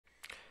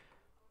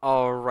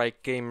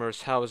Alright,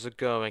 gamers, how's it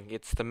going?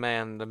 It's the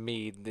man, the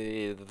me,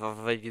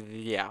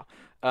 yeah.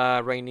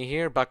 Rainy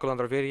here, back with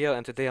another video,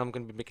 and today I'm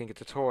going to be making a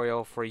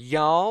tutorial for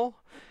y'all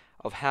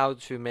of how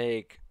to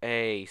make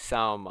a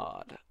sound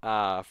mod,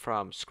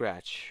 from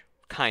scratch,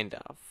 kind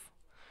of.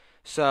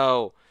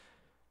 So,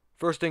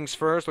 first things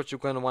first, what you're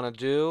going to want to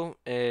do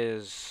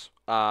is,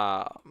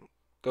 go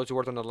to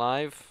warthunder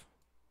live,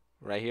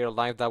 right here,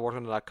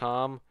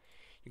 live.warthunder.com.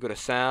 You go to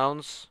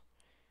sounds,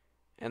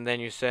 and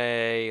then you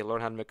say learn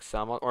how to make a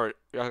sound mod, or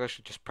I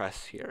should just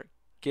press here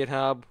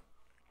GitHub.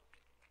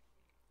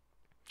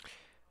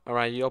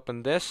 Alright, you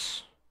open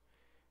this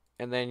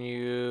and then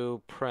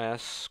you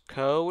press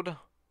code,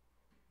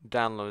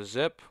 download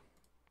zip,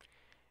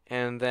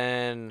 and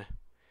then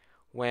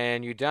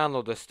when you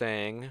download this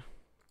thing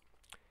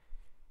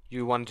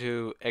you want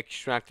to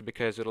extract it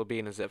because it'll be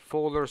in a zip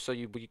folder, so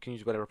you can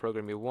use whatever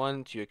program you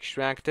want. You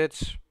extract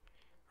it,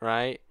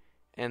 right?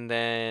 And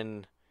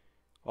then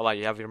voila,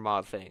 you have your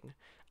mod thing.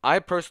 I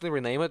personally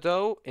rename it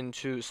though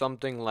into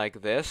something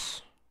like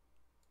this,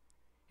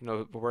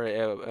 where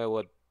it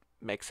would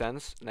make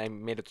sense. And I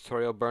made a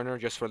tutorial burner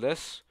just for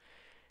this.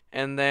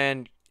 And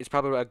then it's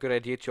probably a good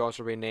idea to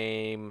also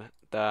rename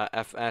the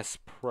FS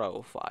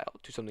Pro file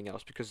to something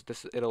else because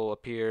it'll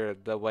appear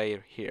the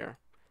way here,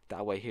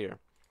 that way here.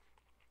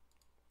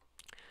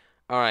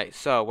 Alright,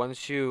 so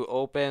once you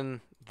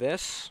open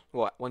this,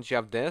 once you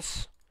have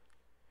this,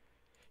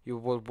 you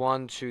would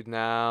want to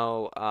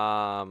now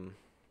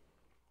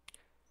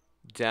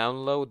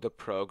download the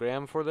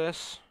program for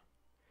this,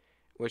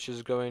 which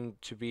is going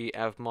to be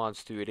Fmod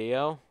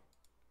Studio.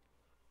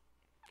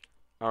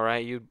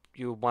 Alright, you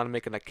want to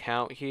make an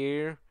account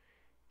here,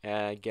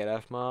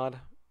 get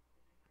Fmod,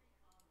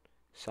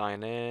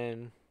 sign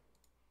in,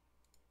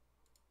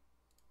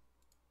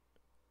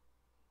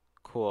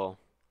 cool.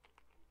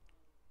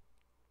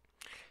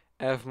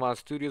 Fmod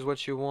Studio is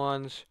what you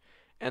want,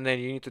 and then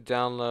you need to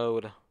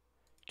download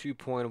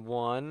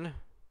 2.1,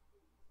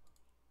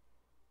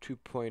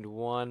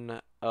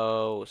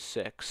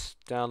 2.106.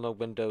 Download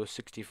Windows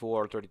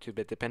 64 or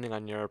 32-bit, depending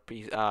on your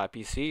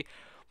PC.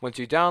 Once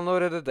you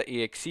downloaded the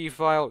exe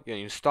file, you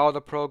install the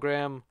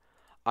program.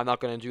 I'm not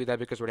going to do that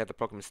because we already have the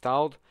program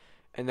installed.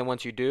 And then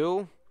once you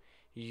do,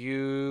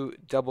 you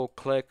double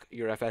click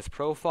your FS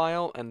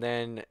profile and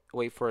then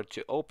wait for it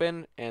to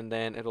open, and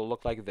then it'll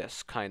look like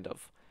this, kind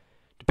of,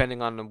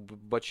 depending on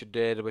what you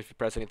did, if you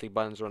press anything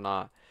buttons or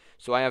not.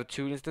 So I have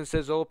two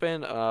instances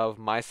open of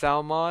my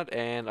sound mod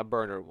and a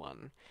burner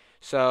one.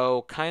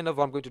 So kind of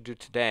what I'm going to do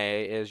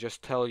today is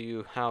just tell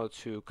you how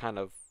to kind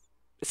of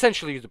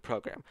essentially use the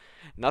program.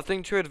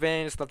 Nothing too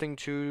advanced, nothing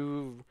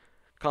too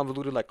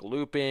convoluted like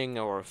looping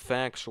or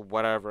effects or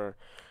whatever.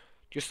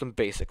 Just some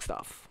basic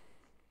stuff.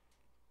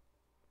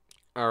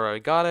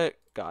 Alright, got it?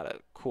 Got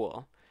it.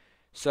 Cool.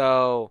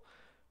 So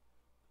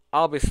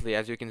obviously,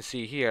 as you can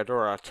see here, there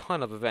are a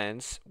ton of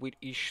events. We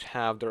each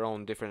have their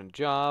own different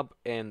job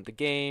in the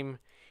game.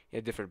 You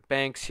have different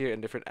banks here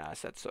and different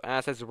assets. So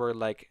assets were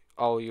like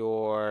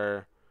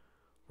where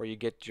you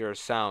get your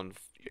sound,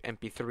 your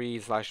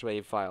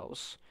MP3/WAV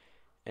files,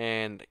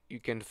 and you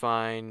can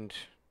find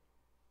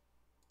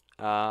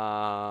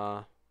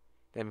them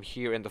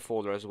here in the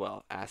folder as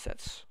well,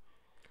 assets.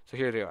 So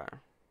here they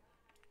are.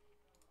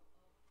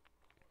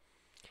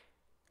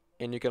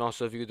 And you can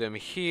also view them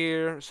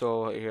here.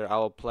 So here I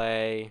will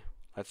play,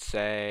 let's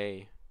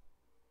say,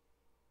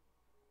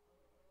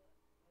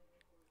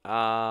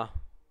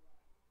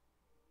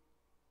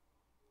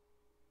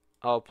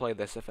 I'll play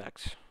this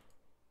effect.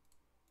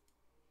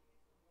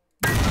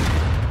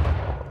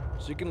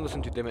 So you can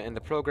listen to them in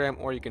the program,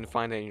 or you can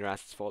find it in your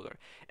assets folder.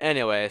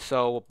 Anyway,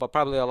 so but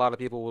probably a lot of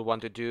people would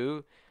want to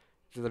do,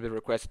 since I've been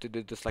requested to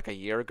do this like a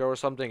year ago or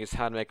something, is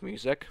how to make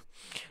music.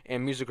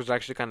 And music was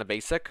actually kind of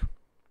basic.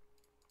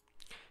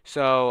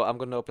 So I'm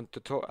gonna open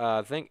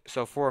the thing.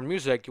 So for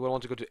music, you will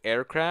want to go to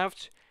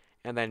aircraft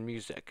and then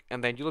music,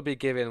 and then you'll be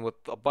given with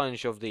a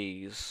bunch of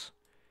these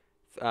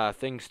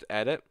things to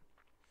edit.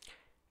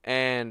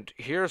 And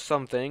here are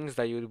some things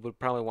that you would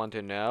probably want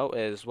to know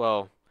is,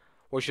 well,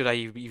 what should I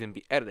even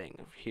be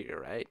editing here,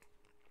 right?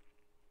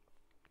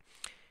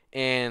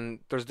 And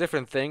there's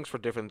different things for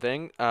different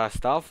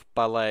stuff,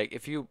 but like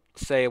if you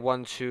say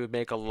want to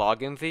make a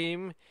login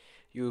theme,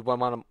 you would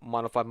want to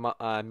modify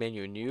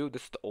menu new.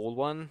 This is the old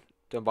one.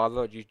 Don't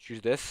bother, you choose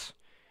this.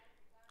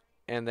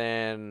 And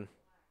then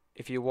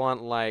if you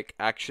want like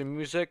action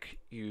music,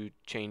 you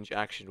change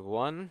action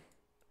 1.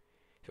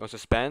 If you want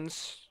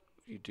suspense,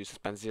 you do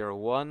suspense 0,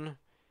 1.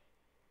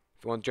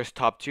 If you want just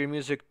top tier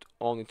music,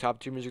 only top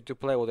tier music to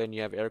play, well then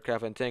you have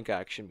aircraft and tank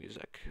action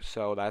music.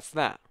 So that's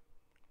that.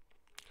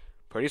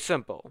 Pretty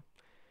simple.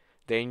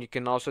 Then you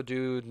can also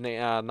do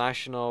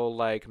national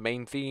like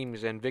main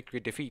themes and victory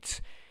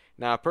defeats.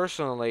 Now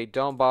personally,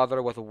 don't bother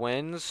with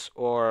wins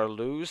or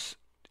lose.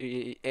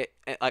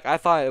 Like I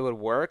thought it would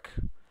work,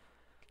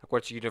 like where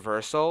it's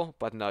universal,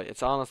 but no,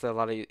 it's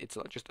honestly it's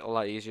just a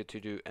lot easier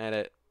to do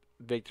edit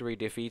victory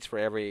defeats for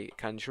every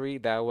country.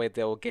 That way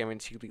they'll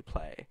guaranteedly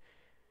play.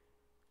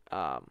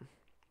 Um,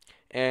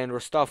 And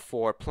there's stuff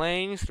for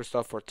planes, there's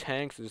stuff for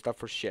tanks, there's stuff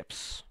for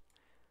ships.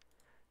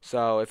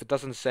 So if it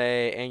doesn't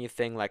say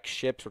anything like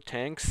ships or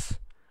tanks,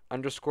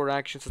 underscore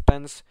action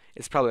suspense,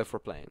 it's probably for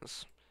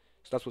planes.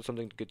 So that's what's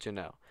something good to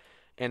know.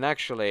 And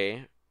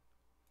actually,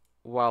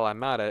 while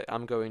I'm at it,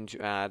 I'm going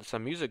to add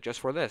some music just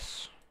for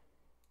this.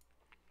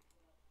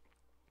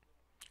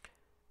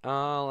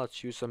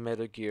 Let's use some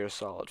Metal Gear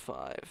Solid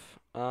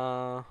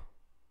 5.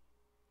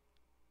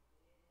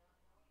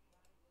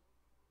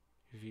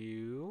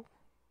 View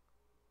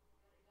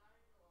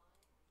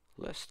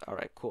list.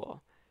 Alright,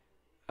 cool.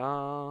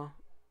 Sort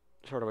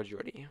of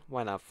majority.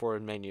 Why not?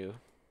 Forward menu.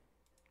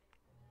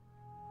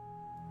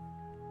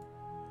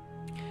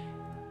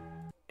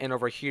 And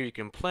over here you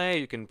can play,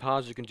 you can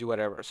pause, you can do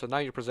whatever. So now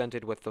you're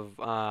presented with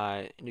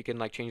the you can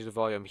like change the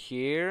volume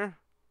here,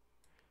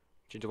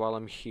 change the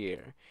volume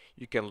here.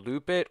 You can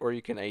loop it or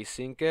you can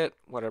async it,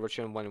 whatever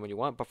when you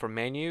want. But for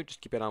menu,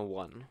 just keep it on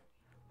one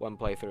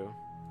playthrough.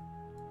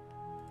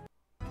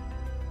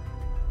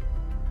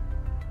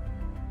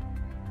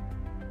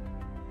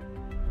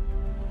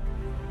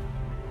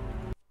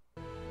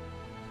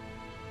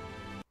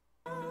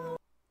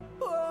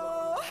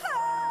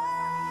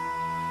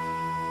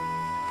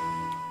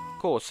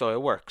 Cool, so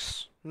it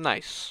works.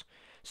 Nice.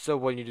 So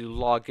when you do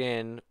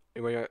login,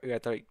 when you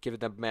have to give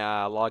them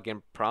a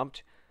login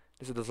prompt,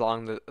 this is the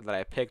song that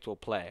I picked will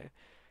play.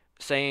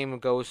 Same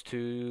goes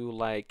to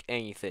like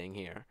anything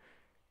here.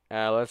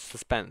 Let's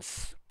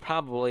suspense.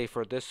 Probably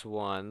for this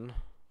one,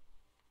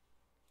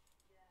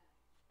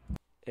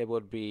 it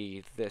would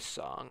be this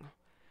song.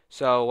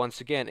 So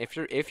once again, if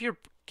you're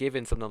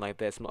given something like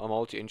this, a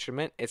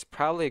multi-instrument, it's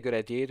probably a good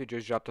idea to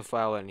just drop the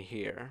file in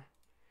here.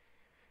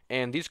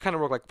 And these kind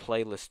of work like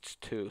playlists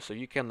too, so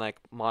you can like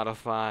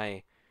modify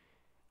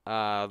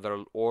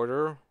their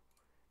order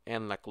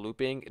and like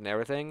looping and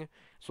everything,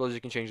 as well as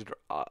you can change their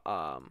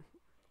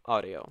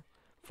audio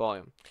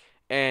volume.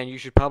 And you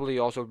should probably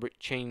also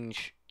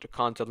change the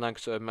content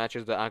length so it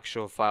matches the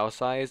actual file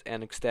size,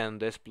 and extend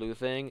this blue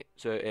thing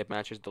so it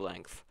matches the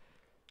length.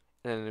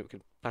 And then we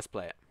can press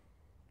play it.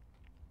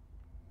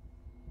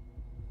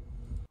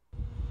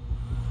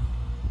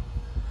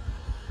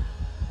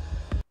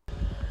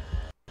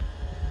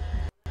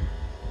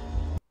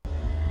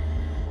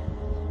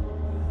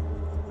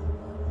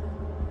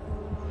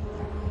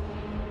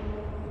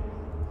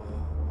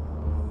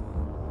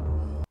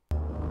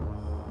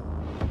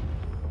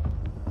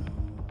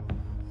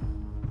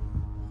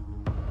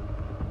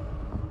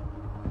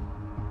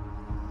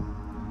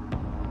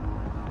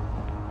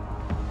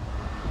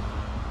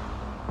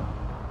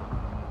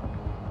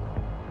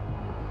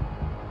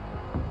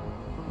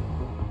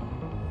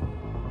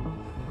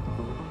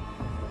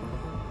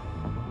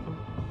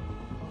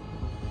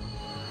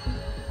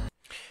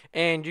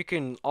 And you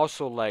can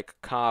also like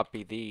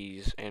copy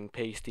these and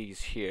paste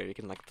these here. You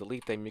can like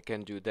delete them, you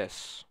can do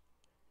this.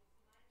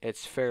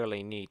 It's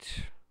fairly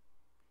neat.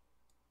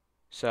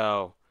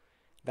 So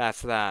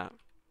that's that.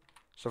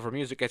 So for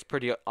music, it's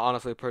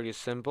honestly pretty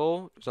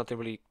simple. There's nothing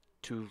really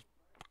too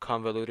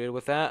convoluted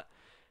with that.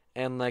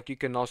 And like you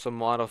can also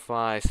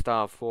modify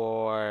stuff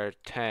for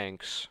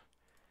tanks,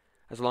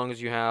 as long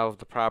as you have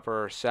the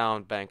proper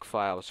sound bank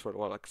files for,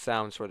 or like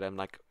sounds for them.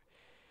 Like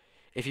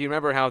if you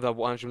remember how the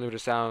 100mm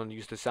sound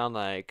used to sound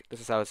like, this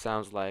is how it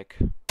sounds like.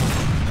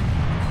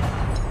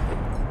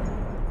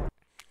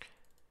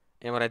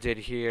 And what I did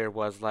here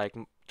was like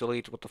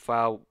delete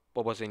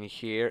what was in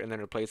here, and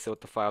then replace it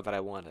with the file that I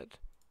wanted.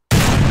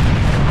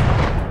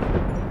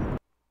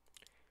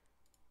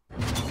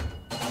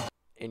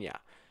 And yeah,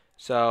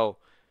 so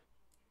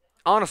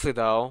honestly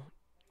though,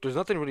 there's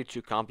nothing really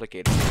too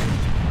complicated.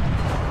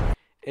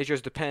 It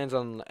just depends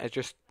on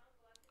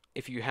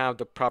if you have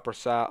the proper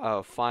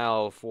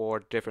file for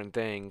different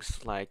things,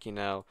 like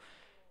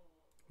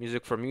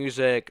music for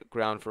music,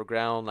 ground for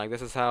ground. Like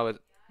this is how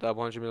the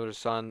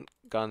 100mm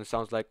gun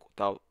sounds like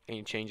without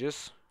any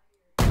changes.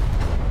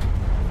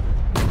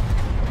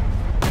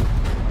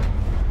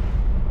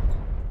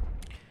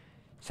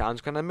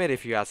 Sounds kind of mid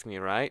if you ask me,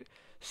 right?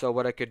 So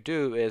what I could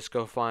do is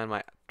go find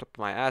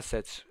my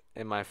assets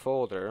in my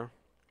folder.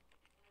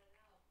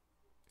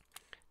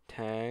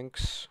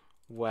 Tanks,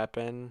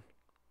 weapon,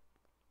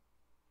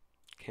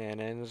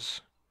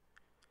 cannons.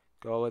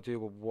 Go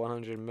to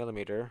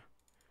 100mm,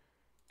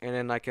 and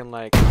then I can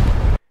like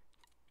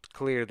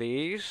clear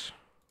these.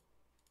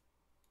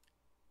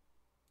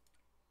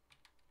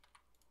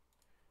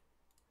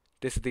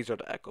 These are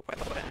the echo, by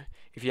the way.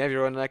 If you have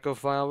your own echo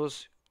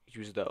files,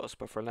 use those.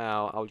 But for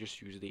now, I'll just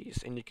use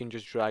these, and you can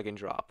just drag and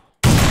drop.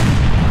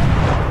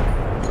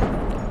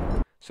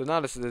 So now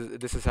this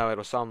is how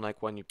it'll sound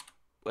like when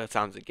it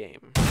sounds a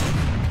game.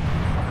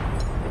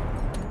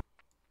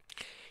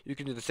 You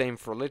can do the same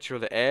for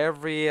literally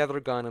every other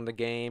gun in the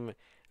game,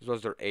 as well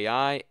as their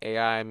AI.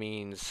 AI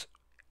means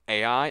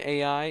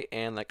AI,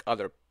 and like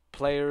other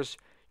players.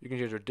 You can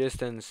change their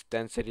distance,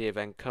 density,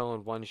 event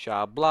cone, one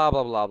shot, blah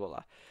blah blah blah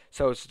blah.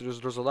 So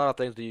there's a lot of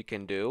things that you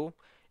can do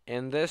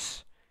in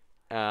this,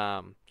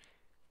 and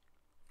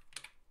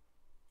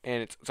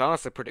it's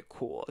honestly pretty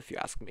cool if you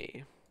ask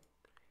me.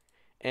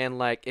 And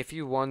like if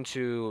you want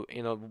to,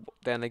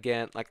 then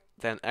again, like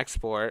then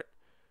export,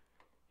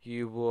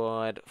 you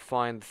would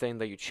find the thing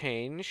that you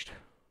changed,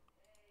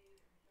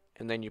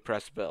 and then you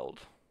press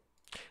build.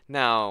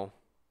 Now,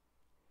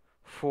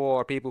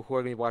 for people who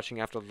are going to be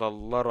watching after the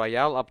La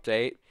Royale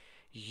update,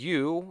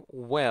 you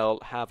will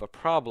have a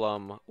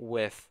problem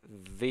with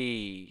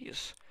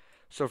these.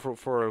 So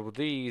for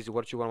these,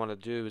 what you want to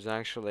do is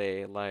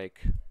actually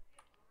like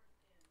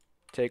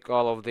take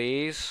all of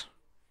these,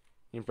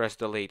 you press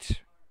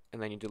delete,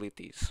 and then you delete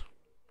these.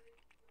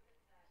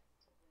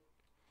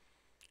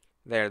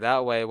 There,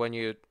 that way when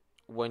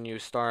you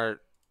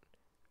start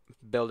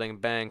building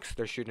banks,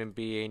 there shouldn't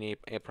be any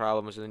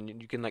problems,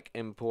 and you can like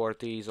import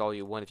these all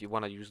you want if you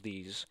want to use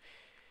these.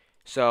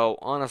 So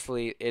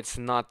honestly, it's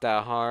not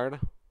that hard.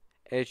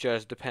 It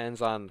just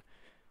depends on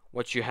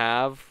what you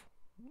have,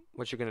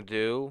 what you're gonna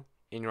do,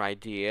 and your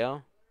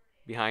idea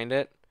behind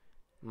it.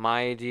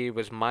 My idea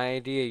was my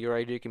idea, your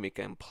idea can be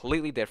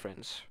completely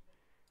different.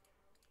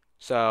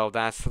 So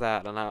that's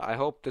that, and I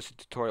hope this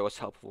tutorial was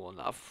helpful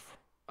enough.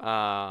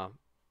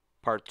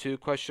 Part 2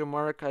 question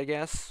mark, I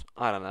guess.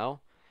 I don't know.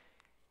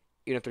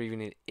 Even if there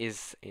even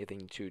is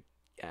anything to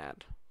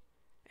add.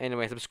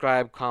 Anyway,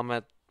 subscribe,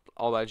 comment,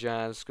 all that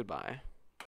jazz. Goodbye.